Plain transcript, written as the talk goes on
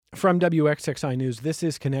From WXXI News, this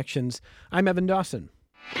is Connections. I'm Evan Dawson.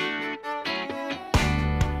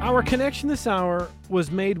 Our connection this hour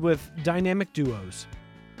was made with dynamic duos.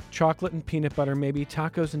 Chocolate and peanut butter, maybe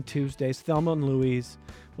tacos and Tuesdays, Thelma and Louise.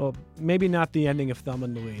 Well, maybe not the ending of Thelma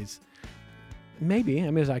and Louise. Maybe,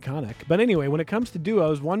 it's iconic. But anyway, when it comes to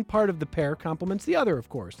duos, one part of the pair complements the other, of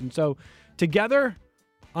course. And so, together,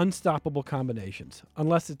 unstoppable combinations.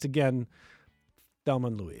 Unless it's, again, Thelma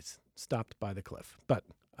and Louise, stopped by the cliff. But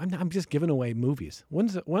I'm just giving away movies.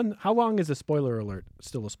 How long is a spoiler alert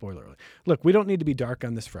still a spoiler alert? Look, we don't need to be dark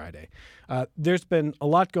on this Friday. There's been a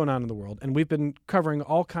lot going on in the world, and we've been covering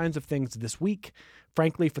all kinds of things this week.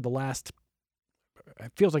 Frankly, for the last,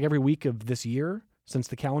 it feels like every week of this year, since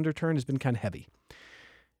the calendar turn, has been kind of heavy.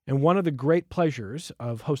 And one of the great pleasures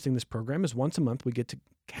of hosting this program is once a month we get to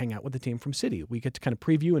hang out with the team from City. We get to kind of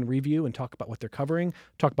preview and review and talk about what they're covering,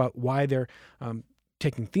 talk about why they're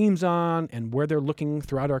taking themes on and where they're looking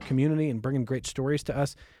throughout our community and bringing great stories to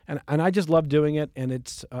us. And I just love doing it, and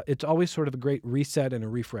it's always sort of a great reset and a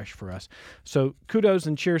refresh for us. So kudos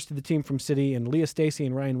and cheers to the team from City, and Leah Stacy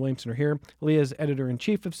and Ryan Williamson are here. Leah's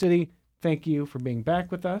editor-in-chief of City. Thank you for being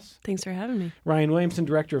back with us. Thanks for having me. Ryan Williamson,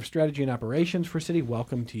 Director of Strategy and Operations for City.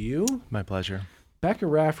 Welcome to you. My pleasure. Becca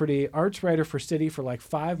Rafferty, arts writer for City for like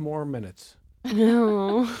 5 more minutes.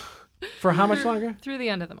 No. For how much longer? Through the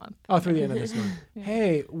end of the month. Oh, through the end of this month. Yeah.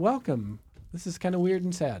 Hey, welcome. This is kind of weird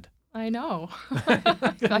and sad. I know.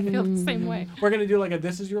 I feel the same way. We're going to do like a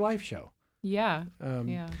This Is Your Life show. Yeah.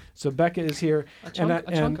 So Becca is here. A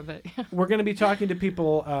chunk of it. We're going to be talking to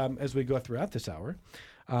people as we go throughout this hour.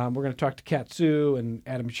 We're going to talk to Kat Sue and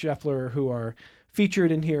Adam Scheffler, who are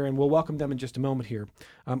featured in here, and we'll welcome them in just a moment here.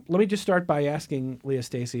 Let me just start by asking Leah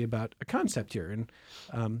Stacy about a concept here. And,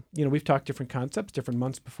 we've talked different concepts, different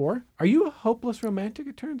months before. Are you a hopeless romantic,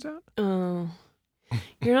 it turns out? Oh,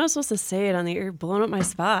 you're not supposed to say it on the air. You're blowing up my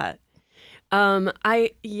spot.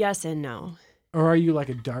 Yes and no. Or are you like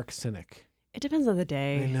a dark cynic? It depends on the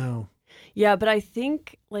day. I know. Yeah, but I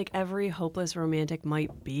think like every hopeless romantic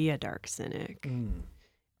might be a dark cynic.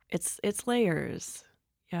 It's layers.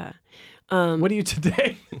 Yeah. What are you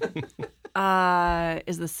today?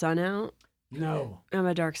 Is the sun out? No. I'm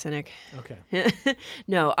a dark cynic. Okay.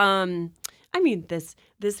 No.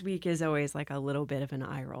 This week is always like a little bit of an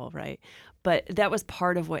eye roll, right? But that was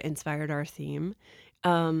part of what inspired our theme,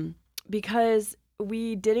 because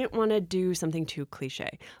we didn't want to do something too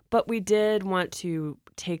cliche, but we did want to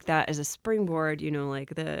take that as a springboard.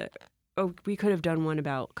 We could have done one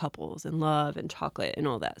about couples and love and chocolate and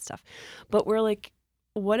all that stuff, but we're like,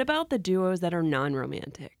 what about the duos that are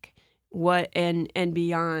non-romantic? What and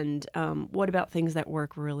beyond? What about things that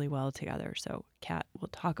work really well together? So Kat will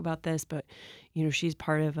talk about this, but she's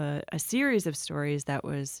part of a series of stories that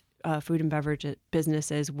was food and beverage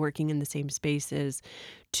businesses working in the same spaces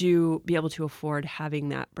to be able to afford having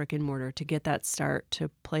that brick and mortar, to get that start, to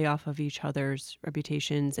play off of each other's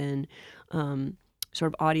reputations and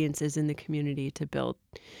sort of audiences in the community to build.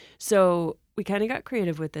 So we kind of got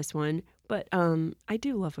creative with this one. But I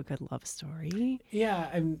do love a good love story. Yeah,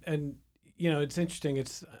 and it's interesting.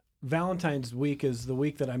 It's Valentine's week is the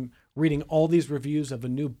week that I'm reading all these reviews of a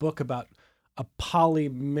new book about a poly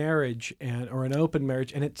marriage or an open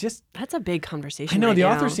marriage, and that's a big conversation. I know right the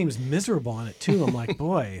now. author seems miserable on it too. I'm like,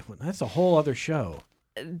 boy, that's a whole other show.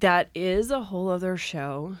 That is a whole other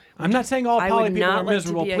show. I'm not saying all poly people are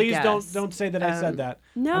miserable. Please guest. don't say that I said that.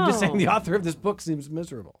 No, I'm just saying the author of this book seems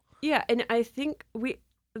miserable. Yeah, and I think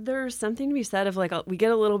there's something to be said of like we get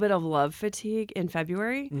a little bit of love fatigue in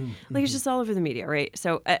February. Mm-hmm. Like it's just all over the media, right?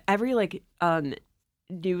 So every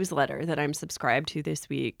newsletter that I'm subscribed to this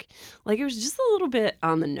week, like it was just a little bit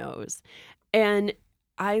on the nose. And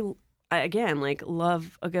I again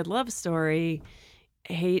love a good love story.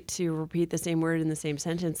 I hate to repeat the same word in the same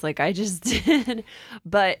sentence like I just did,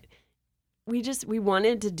 but we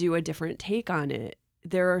wanted to do a different take on it.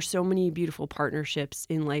 There are so many beautiful partnerships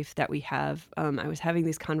in life that we have. I was having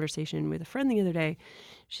this conversation with a friend the other day.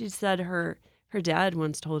 She said her dad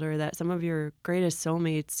once told her that some of your greatest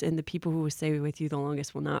soulmates and the people who will stay with you the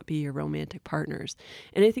longest will not be your romantic partners.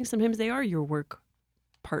 And I think sometimes they are your work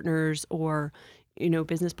partners or,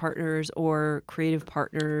 business partners or creative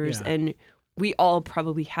partners. Yeah. And we all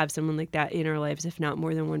probably have someone like that in our lives, if not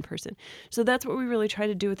more than one person. So that's what we really try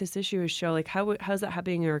to do with this issue is show how's that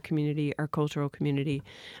happening in our community, our cultural community.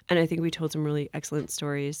 And I think we told some really excellent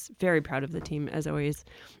stories. Very proud of the team, as always.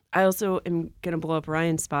 I also am going to blow up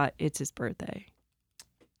Ryan's spot. It's his birthday.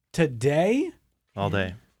 Today? All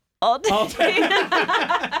day. All day. All day.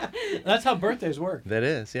 That's how birthdays work. That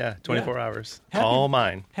is, yeah. 24 hours. Happy, all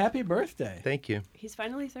mine. Happy birthday. Thank you. He's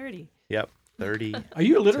finally 30. Yep. 30. Are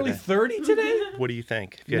you literally today. 30 today? What do you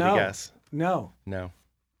think? If you had No. to guess. No. No.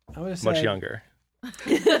 I'm going to say. Much younger.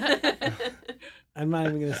 I'm not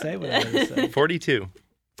even going to say what I'm going to say. 42.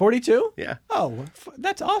 42? Yeah. Oh,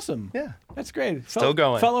 that's awesome. Yeah. That's great. Still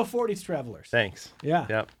going. Fellow 40s travelers. Thanks. Yeah.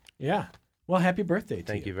 Yep. Yeah. Well, happy birthday to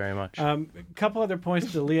Thank you very much. A couple other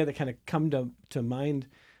points to Leah that kind of come to mind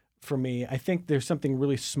for me. I think there's something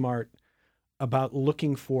really smart about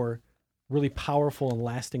looking for really powerful and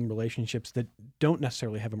lasting relationships that don't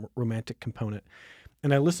necessarily have a romantic component.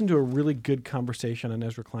 And I listened to a really good conversation on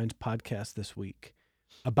Ezra Klein's podcast this week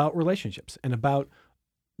about relationships and about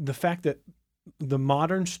the fact that the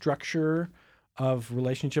modern structure of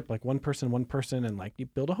relationship, like one person, and like you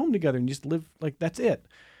build a home together and you just live like that's it,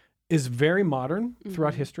 is very modern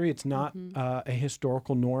throughout history. It's not a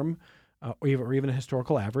historical norm or even a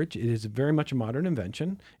historical average. It is very much a modern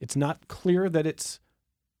invention. It's not clear that it's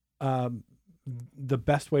the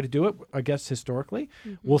best way to do it, I guess, historically.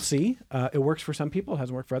 We'll see. It works for some people. It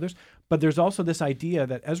hasn't worked for others. But there's also this idea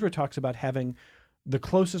that Ezra talks about having the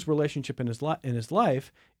closest relationship in his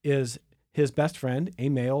life is his best friend, a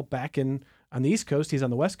male, back on the East Coast. He's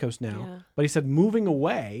on the West Coast now. Yeah. But he said moving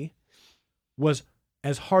away was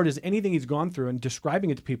as hard as anything he's gone through, and describing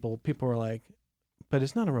it to people were like, but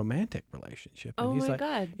it's not a romantic relationship. And he's my like,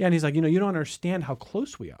 God. Yeah, and he's like, you don't understand how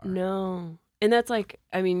close we are. No. And that's like,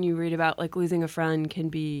 I mean, you read about like losing a friend can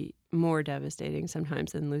be more devastating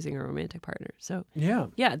sometimes than losing a romantic partner. So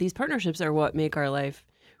yeah, these partnerships are what make our life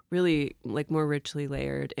really like more richly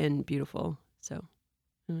layered and beautiful. So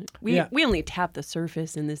we only tap the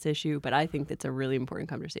surface in this issue, but I think that's a really important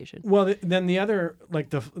conversation. Well, then the other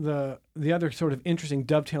like the other sort of interesting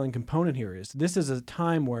dovetailing component here is this is a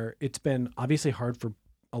time where it's been obviously hard for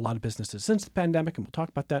a lot of businesses since the pandemic, and we'll talk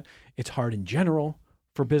about that. It's hard in general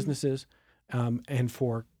for businesses and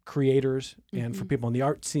for creators and for people in the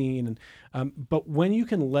art scene. And but when you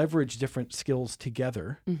can leverage different skills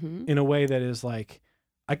together in a way that is like,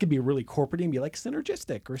 I could be really corporate and be like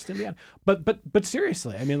synergistic or symbiotic. But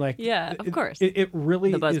seriously, I mean, like, of course, it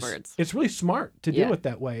really the buzzwords. It's really smart to do it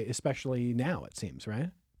that way, especially now. It seems, right?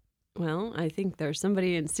 Well, I think there's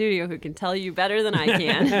somebody in studio who can tell you better than I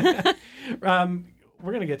can.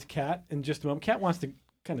 We're gonna get to Kat in just a moment. Kat wants to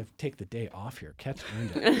kind of take the day off here. Kat's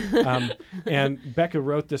earned it. And Becca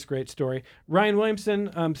wrote this great story. Ryan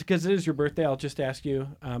Williamson, because it is your birthday, I'll just ask you,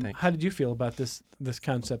 how did you feel about this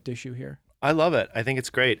concept issue here? I love it. I think it's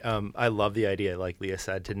great. I love the idea, like Leah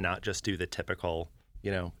said, to not just do the typical,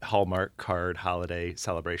 Hallmark card holiday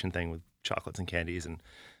celebration thing with chocolates and candies. And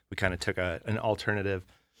we kind of took an alternative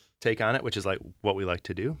take on it, which is like what we like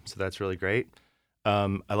to do. So that's really great.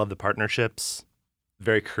 I love the partnerships,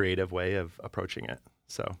 very creative way of approaching it.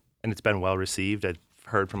 So, and it's been well received. I've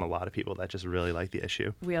heard from a lot of people that just really like the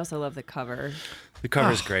issue. We also love the cover. The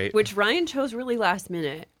cover is great. Which Ryan chose really last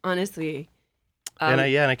minute, honestly. And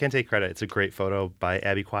I can't take credit. It's a great photo by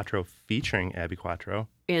Abby Quattro featuring Abby Quattro.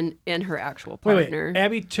 And her actual partner. Wait.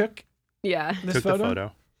 Abby took the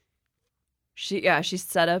photo? She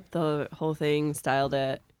set up the whole thing, styled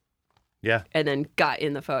it. Yeah. And then got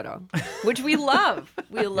in the photo, which we love.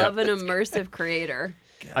 We love an immersive creator.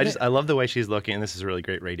 I love the way she's looking, and this is really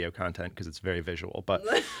great radio content because it's very visual, but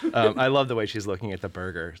I love the way she's looking at the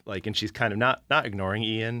burger, like, and she's kind of not ignoring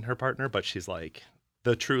Ian, her partner, but she's like,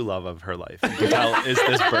 the true love of her life, you can tell, is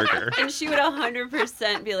this burger. And she would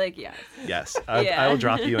 100% be like, yes. Yes. I will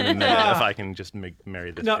drop you in a minute if I can just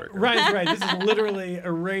marry this burger. Ryan's right. This is literally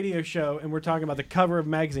a radio show, and we're talking about the cover of a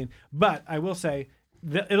magazine. But I will say,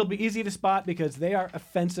 it'll be easy to spot because they are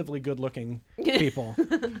offensively good-looking people,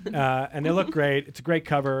 and they look great. It's a great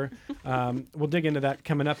cover. We'll dig into that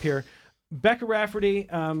coming up here. Becca Rafferty,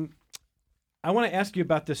 I want to ask you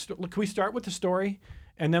about this. Can we start with the story,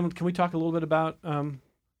 and then can we talk a little bit about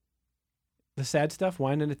the sad stuff,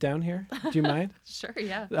 winding it down here? Do you mind? Sure,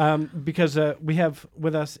 yeah. Because we have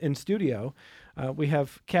with us in studio, we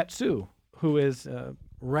have Kat Sue, who is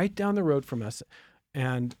right down the road from us.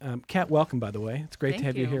 And Kat, welcome, by the way. It's great to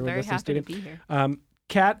have you here with us in studio. Very happy to be here.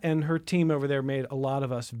 Kat and her team over there made a lot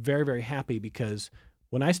of us very, very happy because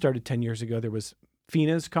when I started 10 years ago, there was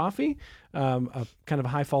Fina's Coffee, a kind of a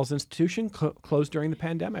High Falls institution, closed during the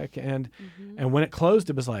pandemic. And when it closed,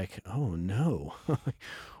 it was like, oh, no.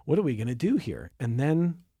 What are we going to do here? And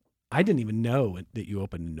then I didn't even know that you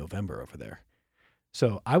opened in November over there.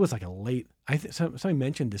 So I was like somebody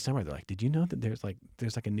mentioned December. They're like, did you know that there's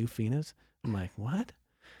like a new Fina's? I'm like, what?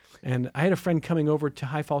 And I had a friend coming over to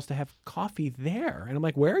High Falls to have coffee there. And I'm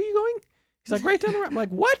like, where are you going? He's like, right down the road. I'm like,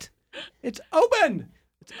 what? It's open.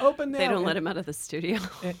 It's open now. They don't let him out of the studio.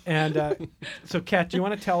 And so, Kat, do you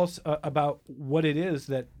want to tell us about what it is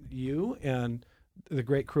that you and the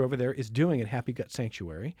great crew over there is doing at Happy Gut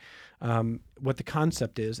Sanctuary, what the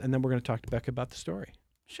concept is, and then we're going to talk to Becca about the story.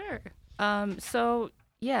 Sure. So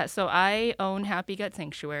I own Happy Gut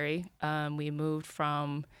Sanctuary. We moved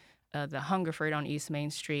from the Hungerford on East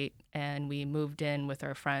Main Street, and we moved in with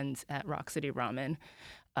our friends at Rock City Ramen.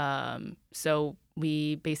 So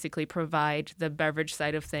we basically provide the beverage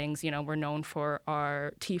side of things. We're known for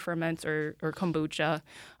our tea ferments or kombucha.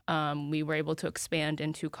 We were able to expand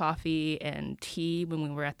into coffee and tea when we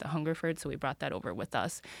were at the Hungerford, so we brought that over with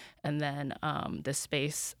us. And then the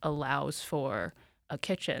space allows for a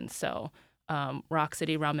kitchen. So Rock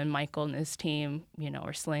City Ramen, Michael and his team,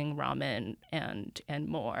 are slinging ramen and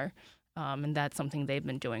more. And that's something they've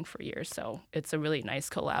been doing for years. So it's a really nice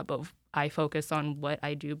collab of I focus on what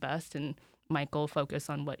I do best and Michael focus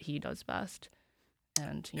on what he does best.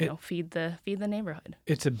 And, feed the neighborhood.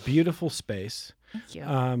 It's a beautiful space. Thank you.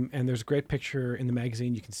 And there's a great picture in the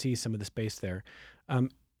magazine. You can see some of the space there.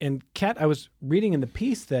 And Kat, I was reading in the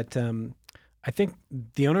piece that I think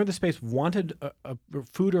the owner of the space wanted a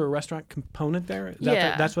food or a restaurant component there.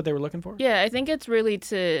 That's what they were looking for? Yeah, I think it's really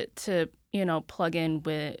to plug in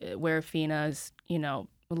with where FINA's,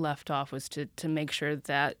 left off was to make sure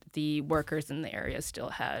that the workers in the area still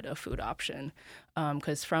had a food option.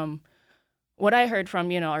 Because from what I heard from,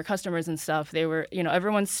 our customers and stuff, they were,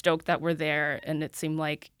 everyone's stoked that we're there. And it seemed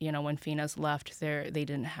like, when FINA's left there, they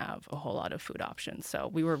didn't have a whole lot of food options. So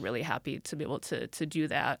we were really happy to be able to do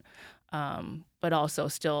that. But also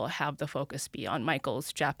still have the focus be on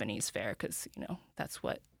Michael's Japanese fare because, that's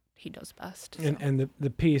what he does best. So. And the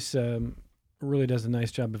piece really does a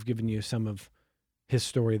nice job of giving you some of his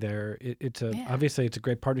story there. Obviously it's a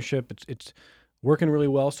great partnership. It's working really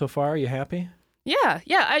well so far. Are you happy? Yeah.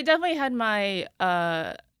 I definitely had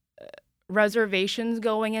my reservations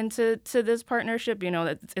going into this partnership.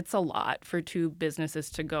 It's a lot for two businesses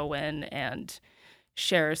to go in and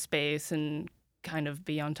share a space and kind of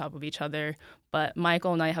be on top of each other. But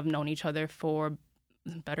Michael and I have known each other for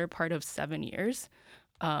the better part of 7 years.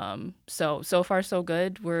 So far so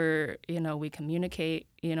good. We're, we communicate,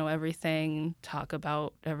 everything, talk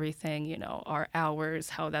about everything, our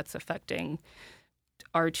hours, how that's affecting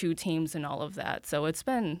our two teams and all of that. So it's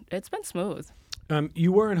been smooth.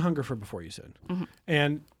 You were in Hungerford before, you said. Mm-hmm.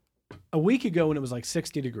 And a week ago when it was like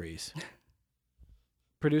 60 degrees,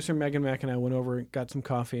 producer Megan Mack and I went over and got some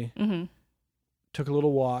coffee, mm-hmm. took a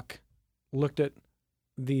little walk, looked at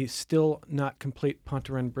the still not complete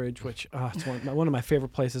Pontarren Bridge, which it's one of my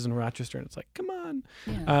favorite places in Rochester. And it's like, come on.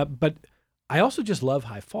 Yeah. But I also just love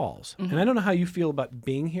High Falls. Mm-hmm. And I don't know how you feel about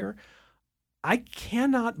being here. I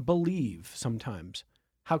cannot believe sometimes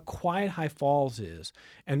how quiet High Falls is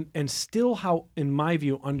and still how, in my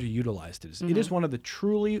view, underutilized it is. Mm-hmm. It is one of the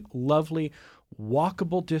truly lovely,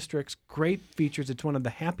 walkable districts, great features. It's one of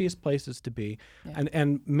the happiest places to be. Yeah.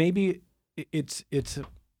 And maybe it's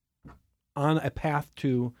on a path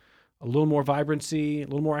to a little more vibrancy, a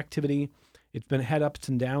little more activity. It's been had ups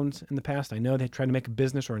and downs in the past. I know they tried to make a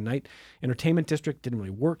business or a night entertainment district. Didn't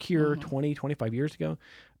really work here 20, 25 years ago.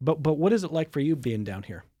 But what is it like for you being down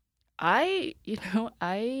here? I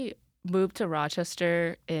moved to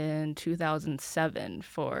Rochester in 2007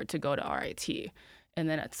 to go to RIT. And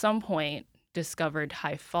then at some point discovered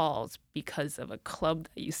High Falls because of a club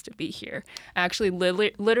that used to be here. Actually,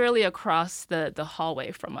 literally across the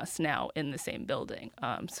hallway from us now in the same building.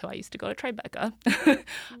 So I used to go to Tribeca.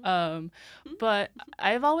 But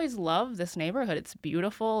I've always loved this neighborhood. It's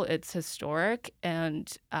beautiful. It's historic.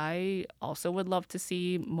 And I also would love to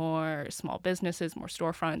see more small businesses, more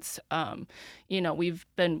storefronts. We've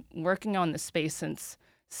been working on this space since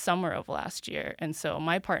summer of last year. And so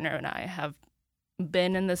my partner and I have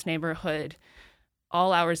been in this neighborhood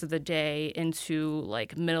all hours of the day into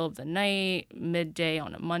like middle of the night, midday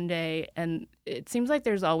on a Monday. And it seems like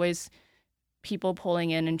there's always people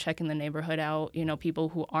pulling in and checking the neighborhood out, people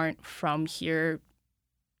who aren't from here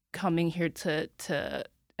coming here to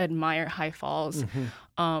admire High Falls.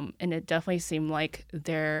 Mm-hmm. And it definitely seemed like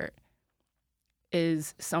there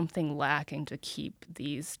is something lacking to keep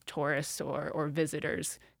these tourists or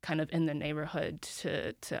visitors kind of in the neighborhood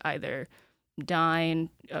to either dine,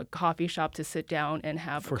 a coffee shop to sit down and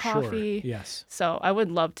have For a coffee. Sure. Yes. So I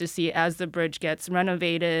would love to see as the bridge gets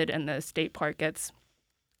renovated and the state park gets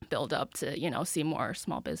built up to, see more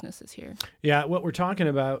small businesses here. Yeah, what we're talking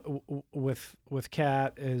about with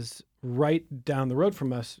Kat is right down the road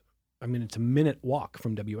from us. I mean, it's a minute walk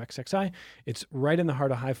from WXXI. It's right in the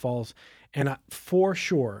heart of High Falls. And for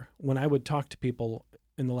sure, when I would talk to people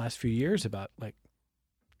in the last few years about like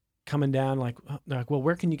coming down, they're like, well,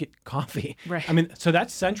 where can you get coffee? Right. I mean, so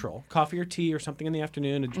that's central. Coffee or tea or something in the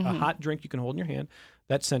afternoon, a hot drink you can hold in your hand.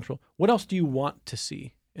 That's central. What else do you want to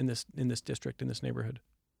see in this district, in this neighborhood?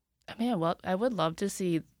 I mean, well, I would love to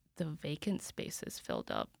see the vacant spaces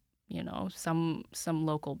filled up. Some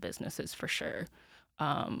local businesses for sure.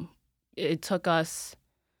 It took us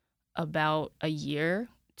about a year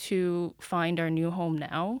to find our new home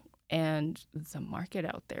now, and the market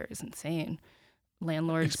out there is insane.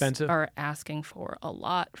 Landlords Expensive. are asking for a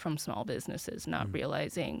lot from small businesses, not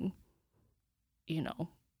realizing,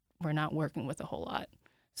 we're not working with a whole lot.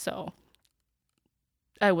 So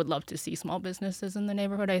I would love to see small businesses in the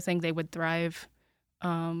neighborhood. I think they would thrive.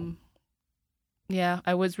 Yeah,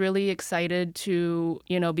 I was really excited to,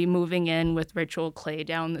 be moving in with Ritual Clay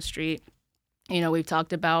down the street. We've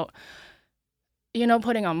talked about,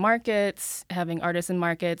 putting on markets, having artisan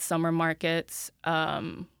markets, summer markets,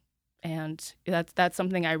 and that's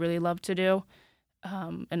something I really love to do.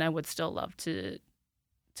 And I would still love to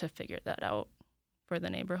figure that out for the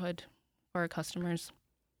neighborhood, for our customers.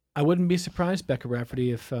 I wouldn't be surprised, Becca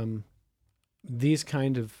Rafferty, if these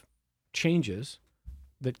kind of changes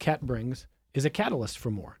that Kat brings is a catalyst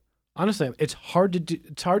for more. Honestly, it's hard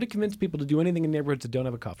to convince people to do anything in neighborhoods that don't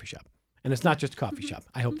have a coffee shop. And it's not just a coffee shop.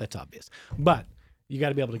 I hope that's obvious. But you got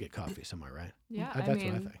to be able to get coffee somewhere, right? Yeah, That's what I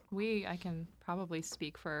think. I can probably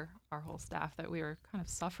speak for our whole staff that we were kind of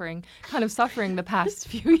suffering the past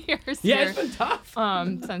few years. Yeah, here, it's been tough.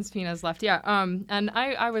 Since Pina's left. Yeah. And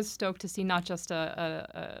I was stoked to see not just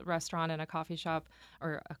a restaurant and a coffee shop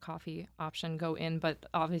or a coffee option go in, but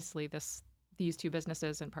obviously these two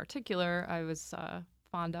businesses in particular I was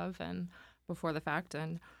fond of and before the fact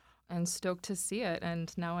and stoked to see it.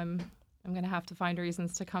 And now I'm going to have to find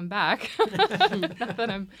reasons to come back. Not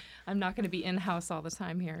that I'm not going to be in-house all the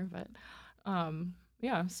time here, but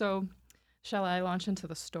yeah. So shall I launch into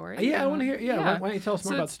the story? Yeah, I want to hear. Yeah, why don't you tell us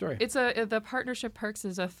more about the story? It's the Partnership Perks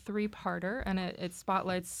is a 3-parter, and it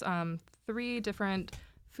spotlights 3 different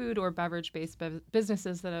food or beverage-based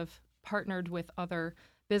businesses that have partnered with other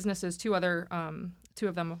businesses. 2 of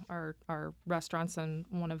them are restaurants, and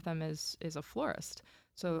one of them is a florist.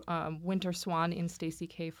 So Winter Swan in Stacy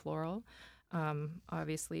K Floral,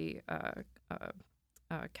 obviously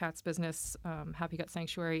Kat's business, Happy Gut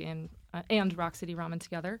Sanctuary and Rock City Ramen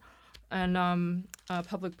together, and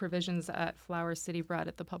Public Provisions at Flower City Bread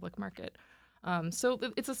at the public market. So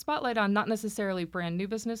it's a spotlight on not necessarily brand new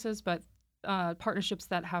businesses, but partnerships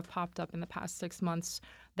that have popped up in the past 6 months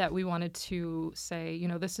that we wanted to say,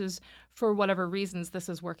 this is, for whatever reasons, this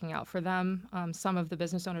is working out for them. Some of the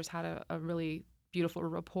business owners had a really beautiful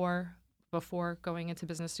rapport before going into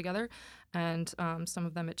business together, and some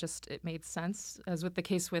of them it made sense. As with the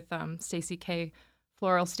case with Stacy K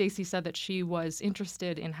Floral, Stacy said that she was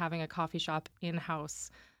interested in having a coffee shop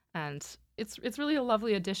in-house, and it's really a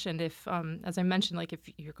lovely addition. If, as I mentioned, like if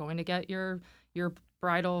you're going to get your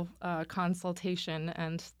bridal consultation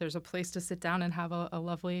and there's a place to sit down and have a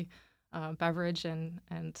lovely beverage and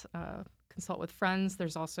consult with friends.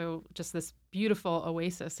 There's also just this beautiful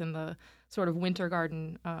oasis in the sort of winter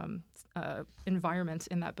garden environment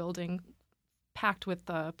in that building, packed with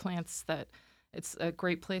plants, that it's a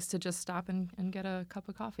great place to just stop and get a cup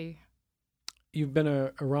of coffee. You've been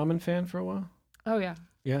a ramen fan for a while? Oh, yeah.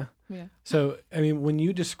 Yeah? Yeah. So, I mean, when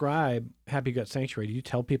you describe Happy Gut Sanctuary, do you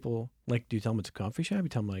tell people, do you tell them it's a coffee shop? You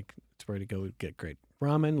tell them, it's where to go get great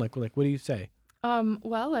ramen? Like what do you say?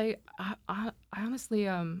 Well, I honestly,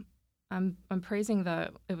 I'm praising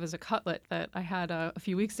it was a cutlet that I had a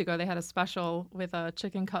few weeks ago. They had a special with a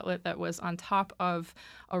chicken cutlet that was on top of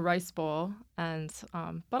a rice bowl, and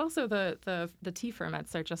but also the tea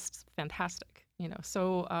ferments are just fantastic.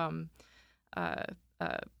 So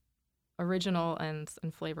original and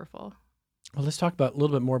flavorful. Well, let's talk a little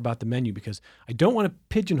bit more about the menu, because I don't want to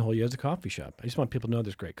pigeonhole you as a coffee shop. I just want people to know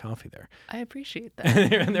there's great coffee there. I appreciate that.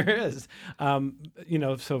 And there is.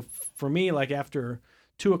 So for me, after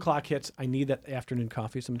 2:00 hits, I need that afternoon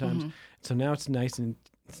coffee sometimes. Mm-hmm. So now it's nice, and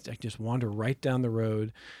I just wander right down the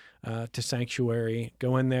road to Sanctuary,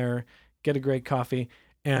 go in there, get a great coffee.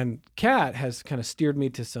 And Kat has kind of steered me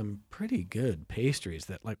to some pretty good pastries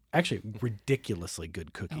that actually ridiculously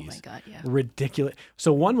good cookies. Oh my God, yeah. Ridiculous.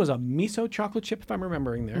 So one was a miso chocolate chip, if I'm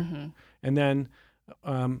remembering there. Mm-hmm. And then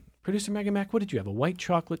producer Maggie Mac, what did you have? A white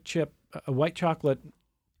chocolate chip, a white chocolate.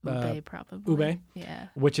 Ube, probably. Ube? Yeah.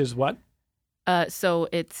 Which is what? So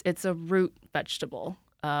it's a root vegetable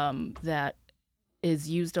that is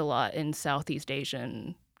used a lot in Southeast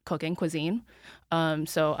Asian cooking cuisine.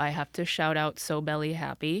 So I have to shout out So Belly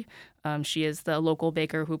Happy. She is the local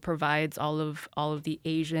baker who provides all of the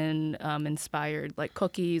Asian inspired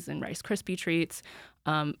cookies and Rice Krispie treats.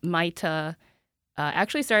 Maita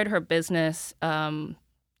actually started her business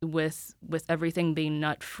with everything being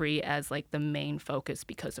nut free as like the main focus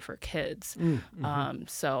because of her kids.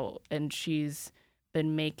 So, and she's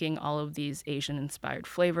been making all of these Asian inspired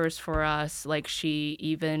flavors for us. Like she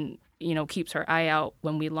even, keeps her eye out.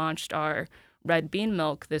 When we launched our red bean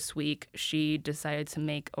milk this week, she decided to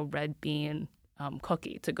make a red bean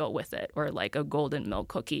cookie to go with it, or like a golden milk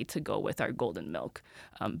cookie to go with our golden milk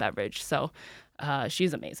beverage. So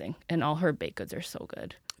she's amazing, and all her baked goods are so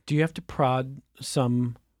good. Do you have to prod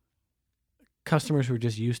some customers who are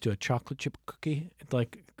just used to a chocolate chip cookie,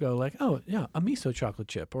 like go like, oh yeah, a miso chocolate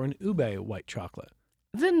chip or an ube white chocolate?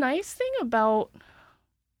 The nice thing about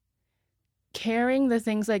carrying the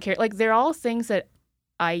things I carry, like they're all things that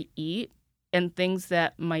I eat and things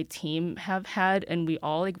that my team have had, and we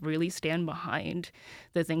all like really stand behind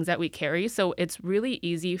the things that we carry. So it's really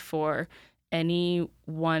easy for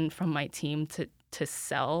anyone from my team to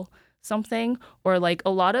sell something, or like a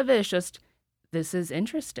lot of it is just, this is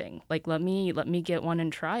interesting. Like let me get one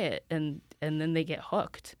and try it, and then they get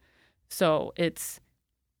hooked. So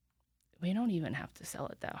we don't even have to sell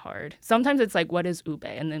it that hard. Sometimes it's like, what is ube?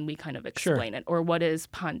 And then we kind of explain it. Or what is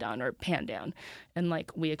pandan or pandan? And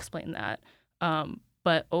like we explain that.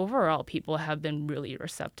 But overall, people have been really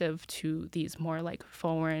receptive to these more like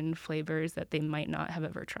foreign flavors that they might not have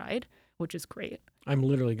ever tried, which is great. I'm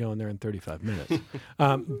literally going there in 35 minutes.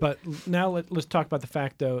 But now let's talk about the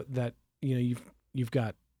fact, though, that you've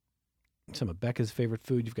got some of Becca's favorite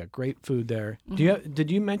food. You've got great food there.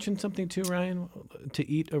 Did you mention something too, Ryan, to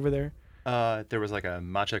eat over there? There was like a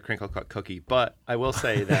matcha crinkle cut cookie, but I will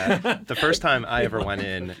say that the first time I ever went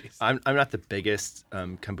in, I'm not the biggest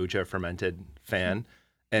kombucha fermented fan.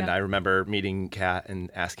 And I remember meeting Kat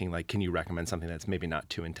and asking, like, can you recommend something that's maybe not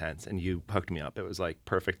too intense? And you hooked me up. It was like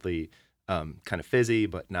perfectly kind of fizzy,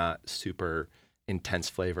 but not super intense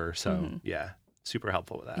flavor. So yeah, super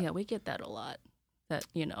helpful with that. Yeah, we get that a lot. That,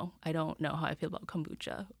 I don't know how I feel about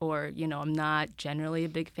kombucha, or, I'm not generally a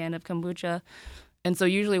big fan of kombucha. And so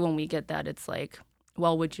usually when we get that, it's like,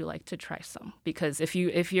 well, would you like to try some? Because if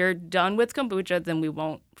you're done with kombucha, then we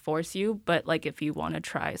won't force you. But like if you want to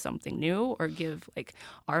try something new or give like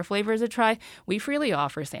our flavors a try, we freely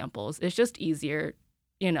offer samples. It's just easier.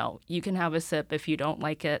 You can have a sip. If you don't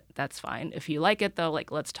like it, that's fine. If you like it, though,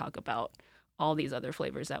 like let's talk about all these other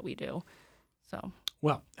flavors that we do. So,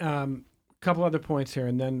 well, couple other points here,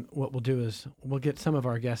 and then what we'll do is we'll get some of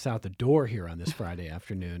our guests out the door here on this Friday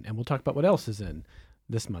afternoon, and we'll talk about what else is in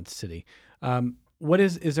this month's city. What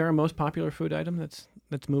is there a most popular food item that's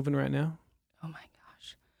moving right now? Oh my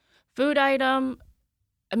gosh. Food item,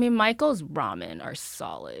 I mean, Michael's ramen are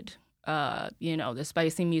solid. The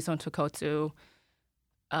spicy miso tokotsu.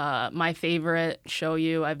 My favorite,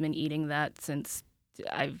 shoyu, I've been eating that since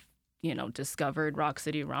I've, discovered Rock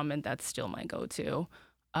City Ramen. That's still my go-to.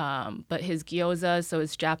 But his gyoza, so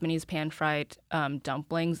his Japanese pan-fried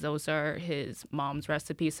dumplings, those are his mom's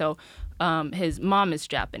recipe. So his mom is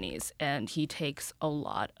Japanese, and he takes a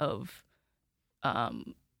lot of,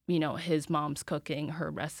 his mom's cooking, her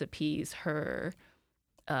recipes, her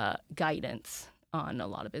guidance on a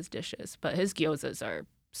lot of his dishes. But his gyozas are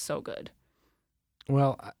so good.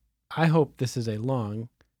 Well, I hope this is a long,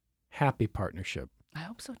 happy partnership. I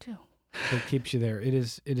hope so, too. That keeps you there. It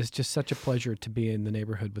is just such a pleasure to be in the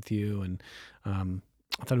neighborhood with you, and I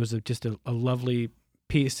thought it was just a lovely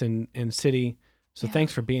piece and city. So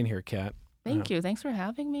thanks for being here, Kat. Thank you. Thanks for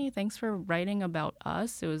having me. Thanks for writing about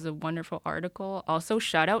us. It was a wonderful article. Also,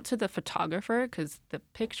 shout out to the photographer because the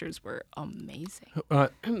pictures were amazing.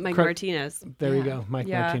 Mike Martinez. There you go, Mike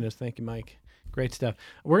Martinez. Thank you, Mike. Great stuff.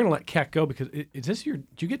 We're gonna let Kat go because do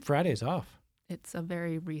you get Fridays off? It's a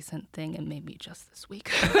very recent thing, and maybe just this week.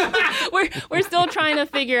 we're still trying to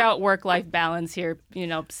figure out work-life balance here,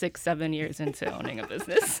 6-7 years into owning a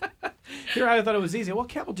business. Here, I thought it was easy. Well,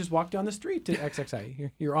 Kat will just walk down the street to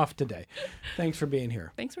XXI. You're off today. Thanks for being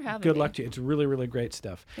here. Thanks for having me. Good luck to you. It's really, really great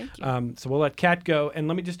stuff. Thank you. So we'll let Kat go, and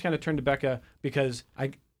let me just kind of turn to Becca because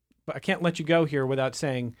I can't let you go here without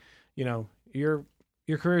saying, your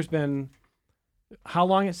career's been how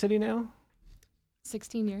long at City now?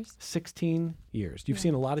 16 years. 16 years. You've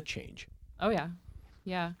seen a lot of change. Oh, yeah.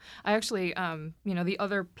 Yeah. I actually, the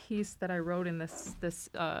other piece that I wrote in this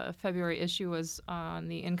February issue was on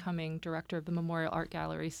the incoming director of the Memorial Art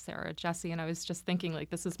Gallery, Sarah Jesse, and I was just thinking,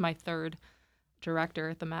 like, this is my third director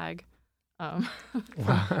at the MAG,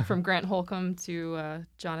 from Grant Holcomb to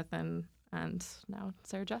Jonathan and now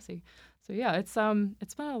Sarah Jesse. So, yeah, it's been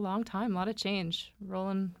a long time, a lot of change,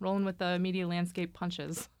 rolling with the media landscape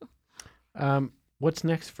punches. What's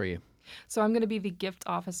next for you? So I'm going to be the gift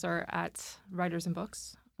officer at Writers and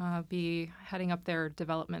Books, be heading up their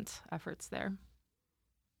development efforts there.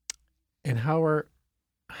 And how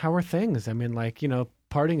how are things? I mean, like,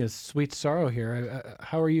 parting is sweet sorrow here.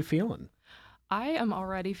 How are you feeling? I am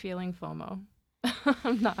already feeling FOMO.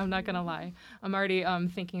 I'm not gonna lie. I'm already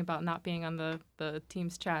thinking about not being on the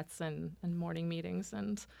team's chats and morning meetings,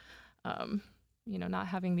 and not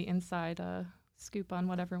having the inside scoop on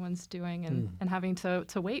what everyone's doing, and having to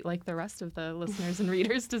wait like the rest of the listeners and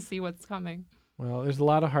readers to see what's coming. Well, there's a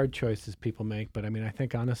lot of hard choices people make, but I mean, I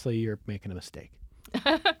think honestly you're making a mistake.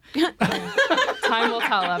 Time will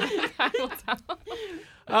tell, Evan. Time will tell.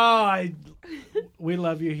 We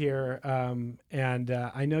love you here, and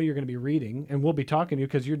I know you're going to be reading, and we'll be talking to you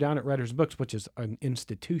because you're down at Writers Books, which is an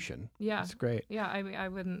institution. Yeah, it's great. Yeah, I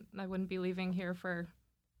wouldn't be leaving here for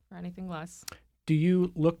anything less. Do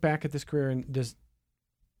you look back at this career and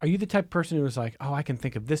are you the type of person who is like, oh, I can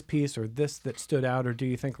think of this piece or this that stood out, or do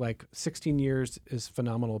you think like 16 years is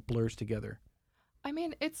phenomenal, blurs together? I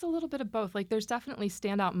mean, it's a little bit of both. Like, there's definitely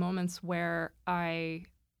standout moments where I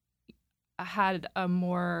had a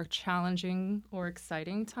more challenging or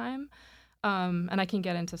exciting time, and I can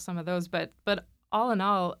get into some of those. But all in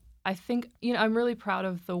all, I think I'm really proud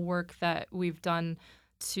of the work that we've done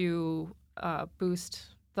to boost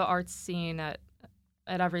the arts scene at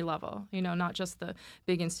every level. Not just the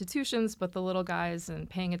big institutions, but the little guys, and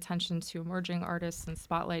paying attention to emerging artists and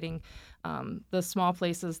spotlighting the small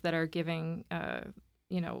places that are giving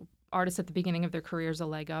artists at the beginning of their careers a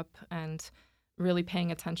leg up, and really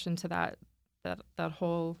paying attention to that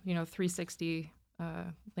whole 360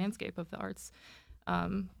 landscape of the arts.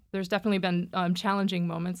 There's definitely been challenging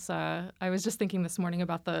moments. I was just thinking this morning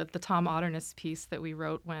about the Tom Otterness piece that we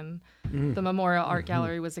wrote when the Memorial Art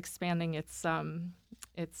Gallery was expanding its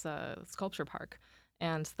sculpture park,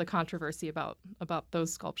 and the controversy about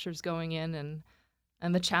those sculptures going in,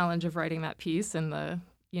 and the challenge of writing that piece, and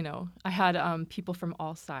I had people from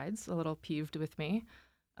all sides a little peeved with me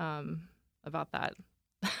about that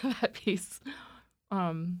that piece.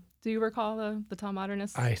 Do you recall the Tom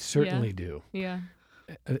Otterness? I certainly do. Yeah.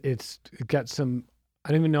 It's got some, I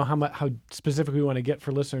don't even know how specific we want to get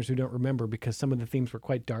for listeners who don't remember, because some of the themes were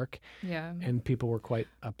quite dark. Yeah. And people were quite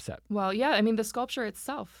upset. Well, yeah, I mean, the sculpture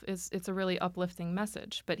itself it's a really uplifting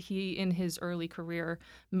message, but he, in his early career,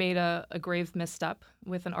 made a grave misstep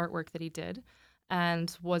with an artwork that he did,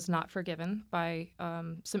 and was not forgiven by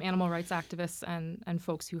some animal rights activists and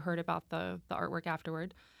folks who heard about the artwork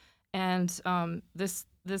afterward. And this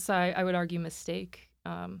I would argue mistake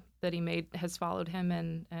that he made has followed him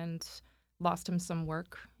and lost him some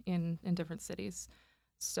work in different cities.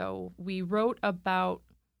 So we wrote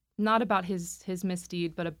not about his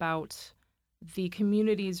misdeed, but about the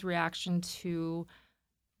community's reaction to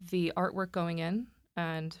the artwork going in,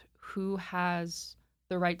 and who has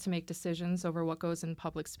the right to make decisions over what goes in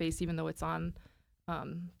public space, even though it's on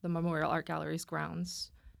the Memorial Art Gallery's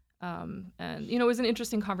grounds. And it was an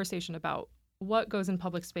interesting conversation about what goes in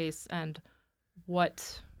public space and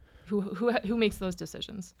who makes those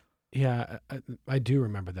decisions. Yeah, I do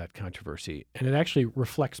remember that controversy, and it actually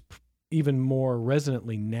reflects even more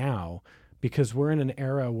resonantly now, because we're in an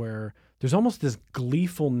era where there's almost this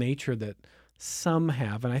gleeful nature that some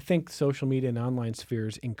have, and I think social media and online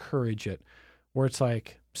spheres encourage it, where it's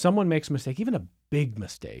like someone makes a mistake, even a big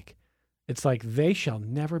mistake, it's like they shall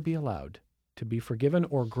never be allowed to be forgiven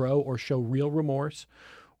or grow or show real remorse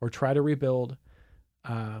or try to rebuild.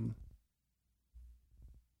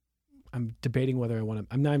 I'm debating whether I want to.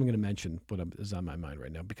 I'm not even going to mention what is on my mind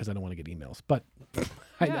right now, because I don't want to get emails. But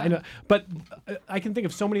I know. But I can think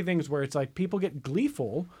of so many things where it's like people get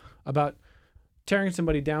gleeful about tearing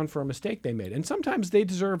somebody down for a mistake they made, and sometimes they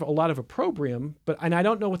deserve a lot of opprobrium. And I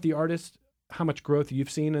don't know what the artist, how much growth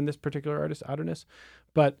you've seen in this particular artist, Otterness,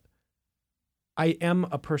 but I am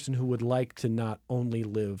a person who would like to not only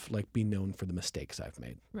be known for the mistakes I've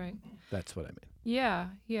made. Right. That's what I mean. Yeah.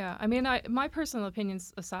 I mean, my personal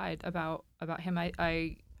opinions aside about him,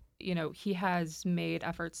 I he has made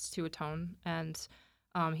efforts to atone, and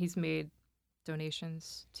he's made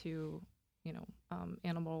donations to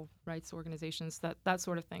animal rights organizations, that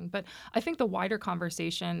sort of thing. But I think the wider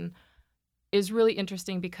conversation is really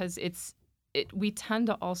interesting, because we tend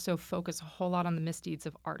to also focus a whole lot on the misdeeds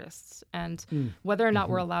of artists, and whether or not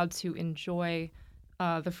we're allowed to enjoy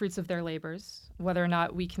the fruits of their labors, whether or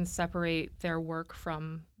not we can separate their work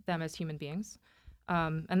from them as human beings.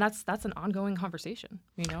 And that's an ongoing conversation,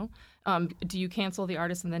 Do you cancel the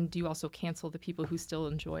artist, and then do you also cancel the people who still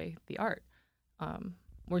enjoy the art?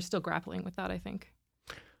 We're still grappling with that, I think.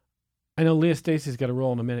 I know Leah Stacy's got a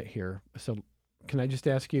roll in a minute here. So can I just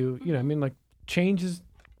ask you, change is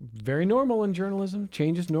very normal in journalism.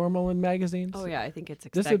 Change is normal in magazines. Oh, yeah, I think it's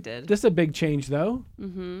expected. This is a big change, though.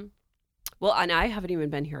 Mm-hmm. Well, and I haven't even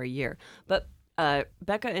been here a year. But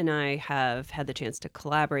Becca and I have had the chance to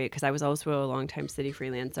collaborate because I was also a longtime city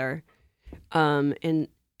freelancer.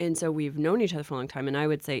 And so we've known each other for a long time. And I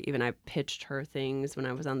would say even I pitched her things when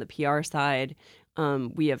I was on the PR side.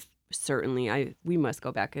 We have certainly, we must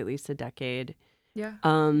go back at least a decade. Yeah.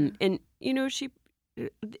 And,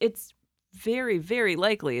 it's very, very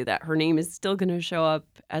likely that her name is still going to show up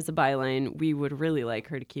as a byline. We would really like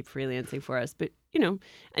her to keep freelancing for us. But,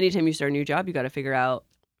 anytime you start a new job, you got to figure out,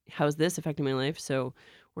 how's this affecting my life? So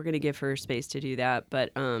we're going to give her space to do that.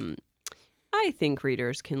 But I think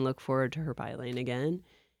readers can look forward to her byline again.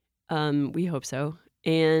 We hope so.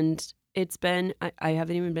 And it's been, I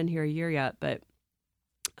haven't even been here a year yet, but,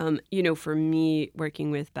 for me,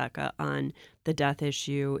 working with Becca on the death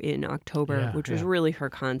issue in October, which was really her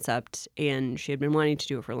concept, and she had been wanting to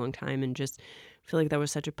do it for a long time, and just feel like that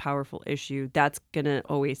was such a powerful issue. That's going to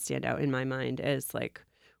always stand out in my mind as like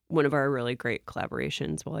one of our really great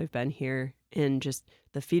collaborations while I've been here. And just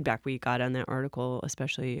the feedback we got on that article,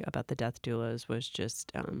 especially about the death doulas, was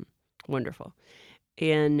just wonderful.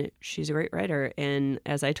 And she's a great writer. And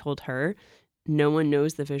as I told her, no one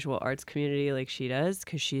knows the visual arts community like she does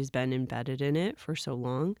because she's been embedded in it for so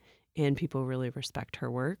long, and people really respect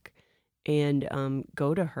her work and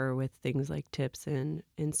go to her with things like tips and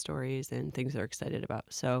stories and things they're excited about.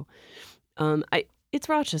 So it's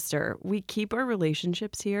Rochester. We keep our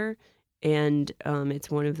relationships here, and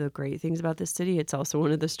it's one of the great things about this city. It's also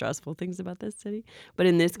one of the stressful things about this city. But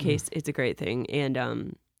in this case, it's a great thing.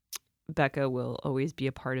 And Becca will always be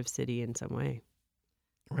a part of City in some way.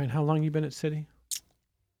 Right. How long you been at City?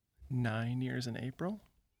 9 years in April.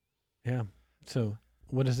 Yeah. So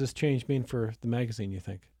what does this change mean for the magazine, you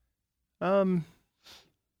think?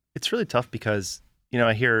 It's really tough because,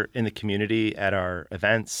 I hear in the community at our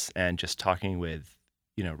events and just talking with,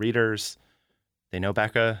 readers, they know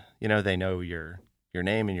Becca, they know your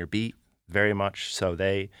name and your beat very much. So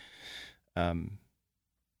they, I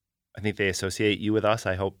think they associate you with us.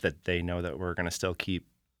 I hope that they know that we're going to still keep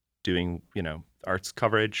doing, arts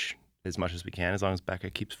coverage as much as we can, as long as Becca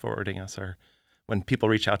keeps forwarding us, or when people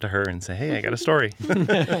reach out to her and say, hey, I got a story.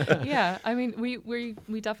 Yeah, I mean, we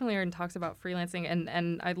definitely are in talks about freelancing,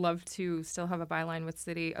 and I'd love to still have a byline with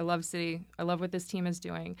City. I love City. I love what this team is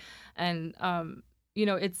doing. And,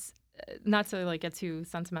 it's not to get too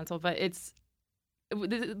sentimental, but it's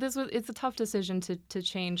a tough decision to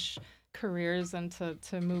change careers and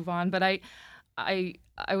to move on. But I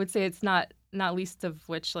would say it's not least of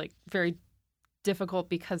which very difficult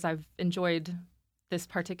because I've enjoyed this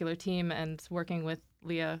particular team, and working with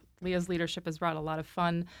Leah. Leah's leadership has brought a lot of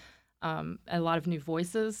fun, a lot of new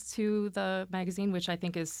voices to the magazine, which I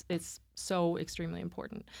think is so extremely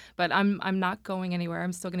important. But I'm not going anywhere.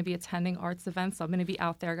 I'm still going to be attending arts events. I'm going to be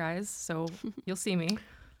out there, guys. So you'll see me.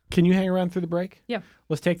 Can you hang around through the break? Yeah.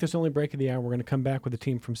 Let's take this only break of the hour. We're going to come back with a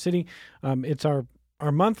team from City. It's our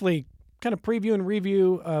monthly kind of preview and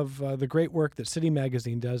review of the great work that City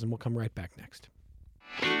Magazine does, and we'll come right back next.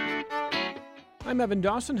 I'm Evan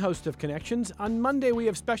Dawson, host of Connections. On Monday, we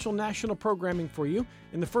have special national programming for you.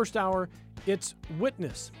 In the first hour, it's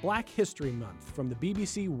Witness Black History Month from the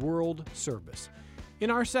BBC World Service. In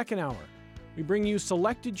our second hour, we bring you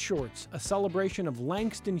Selected Shorts, a celebration of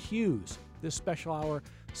Langston Hughes. This special hour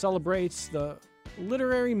celebrates the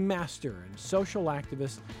literary master and social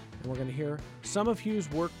activist, and we're going to hear some of Hughes'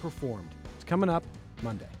 work performed. It's coming up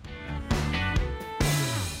Monday.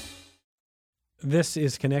 This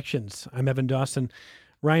is Connections. I'm Evan Dawson.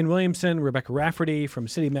 Ryan Williamson, Rebecca Rafferty from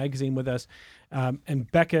City Magazine with us.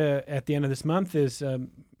 And Becca, at the end of this month, is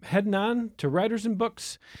heading on to Writers and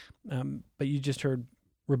Books. But you just heard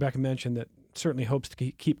Rebecca mention that certainly hopes to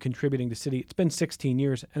keep contributing to City. It's been 16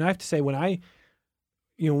 years. And I have to say, when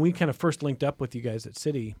we kind of first linked up with you guys at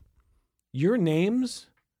City, your names,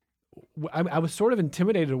 I was sort of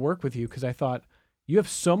intimidated to work with you because I thought you have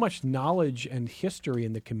so much knowledge and history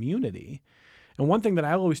in the community. And one thing that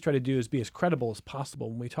I always try to do is be as credible as possible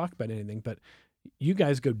when we talk about anything. But you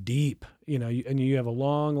guys go deep, and you have a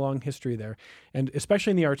long, long history there, and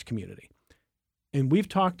especially in the arts community. And we've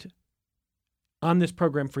talked on this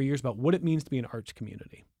program for years about what it means to be an arts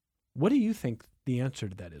community. What do you think the answer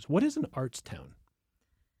to that is? What is an arts town?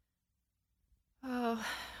 I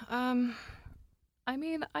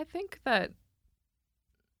think that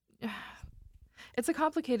it's a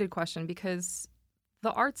complicated question because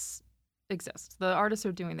the arts exist. The artists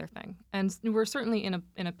are doing their thing. And we're certainly in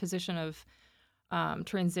a position of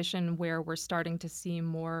transition where we're starting to see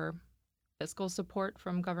more fiscal support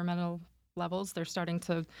from governmental levels. They're starting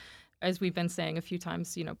to, as we've been saying a few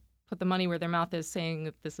times, put the money where their mouth is, saying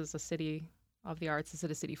that this is a city of the arts. Is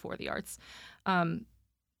it a city for the arts?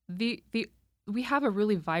 We have a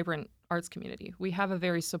really vibrant arts community. We have a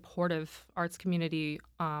very supportive arts community,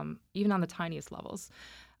 even on the tiniest levels.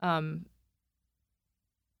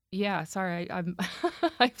 Yeah, sorry, I'm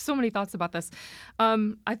I have so many thoughts about this.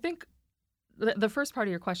 I think the first part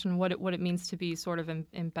of your question, what it means to be sort of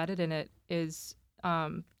embedded in it, is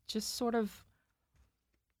just sort of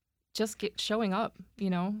showing up,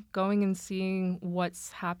 going and seeing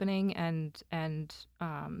what's happening, and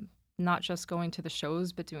not just going to the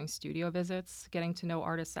shows, but doing studio visits, getting to know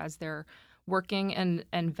artists as they're working,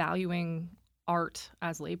 and valuing art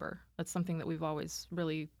as labor. That's something that we've always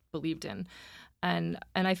really believed in. And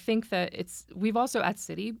I think that we've also at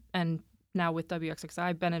City and now with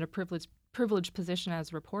WXXI been in a privileged position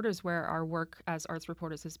as reporters where our work as arts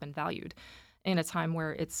reporters has been valued in a time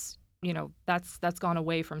where it's, that's gone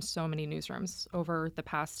away from so many newsrooms over the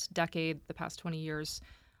past decade, the past 20 years.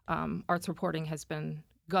 Arts reporting has been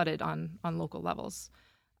gutted on local levels.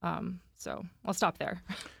 So I'll stop there.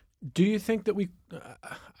 Do you think that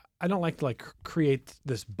I don't like to create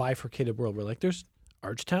this bifurcated world where there's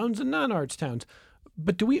arts towns and non-arts towns,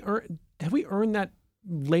 but have we earned that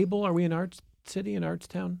label? Are we an arts city, an arts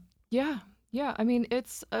town? Yeah. I mean,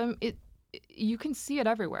 it's you can see it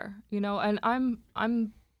everywhere, and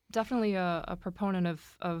I'm definitely a proponent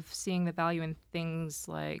of seeing the value in things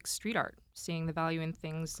like street art, seeing the value in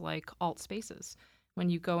things like alt spaces. When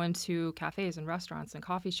you go into cafes and restaurants and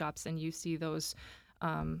coffee shops and you see those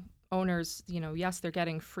owners, yes, they're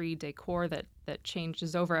getting free decor that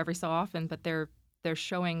changes over every so often, but they're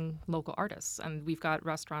showing local artists. And we've got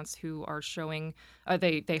restaurants who are showing,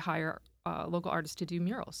 they hire local artists to do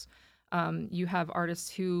murals. You have artists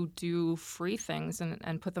who do free things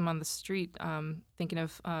and put them on the street. Thinking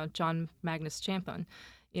of John Magnus Champlin,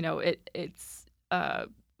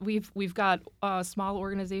 we've got small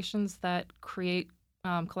organizations that create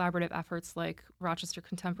collaborative efforts like Rochester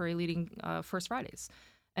Contemporary leading First Fridays,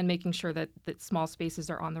 and making sure that small spaces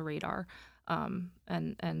are on the radar,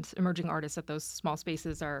 and emerging artists at those small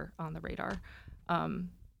spaces are on the radar.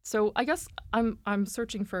 So I guess I'm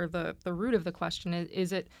searching for the root of the question.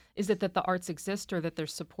 Is it that the arts exist, or that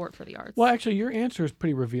there's support for the arts? Well, actually, your answer is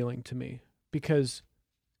pretty revealing to me, because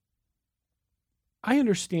I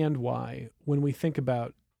understand why when we think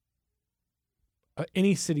about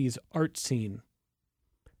any city's art scene,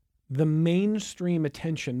 the mainstream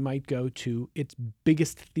attention might go to its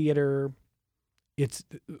biggest theater, its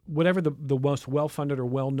whatever the most well-funded or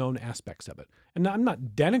well-known aspects of it. And I'm not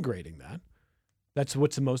denigrating that. That's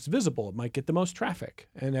what's the most visible. It might get the most traffic.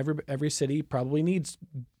 And every city probably needs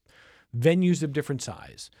venues of different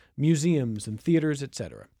size, museums and theaters,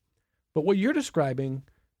 etc. But what you're describing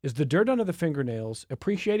is the dirt under the fingernails,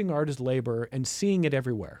 appreciating art as labor, and seeing it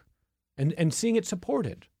everywhere, and seeing it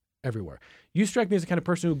supported everywhere. You strike me as the kind of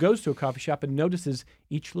person who goes to a coffee shop and notices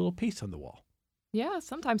each little piece on the wall. Yeah,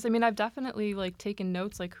 sometimes. I mean, I've definitely taken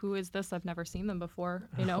notes, who is this? I've never seen them before,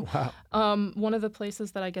 Wow. One of the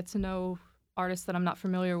places that I get to know artists that I'm not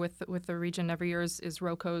familiar with the region every year is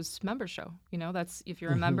Roco's member show. That's, if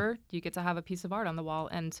you're a member, you get to have a piece of art on the wall,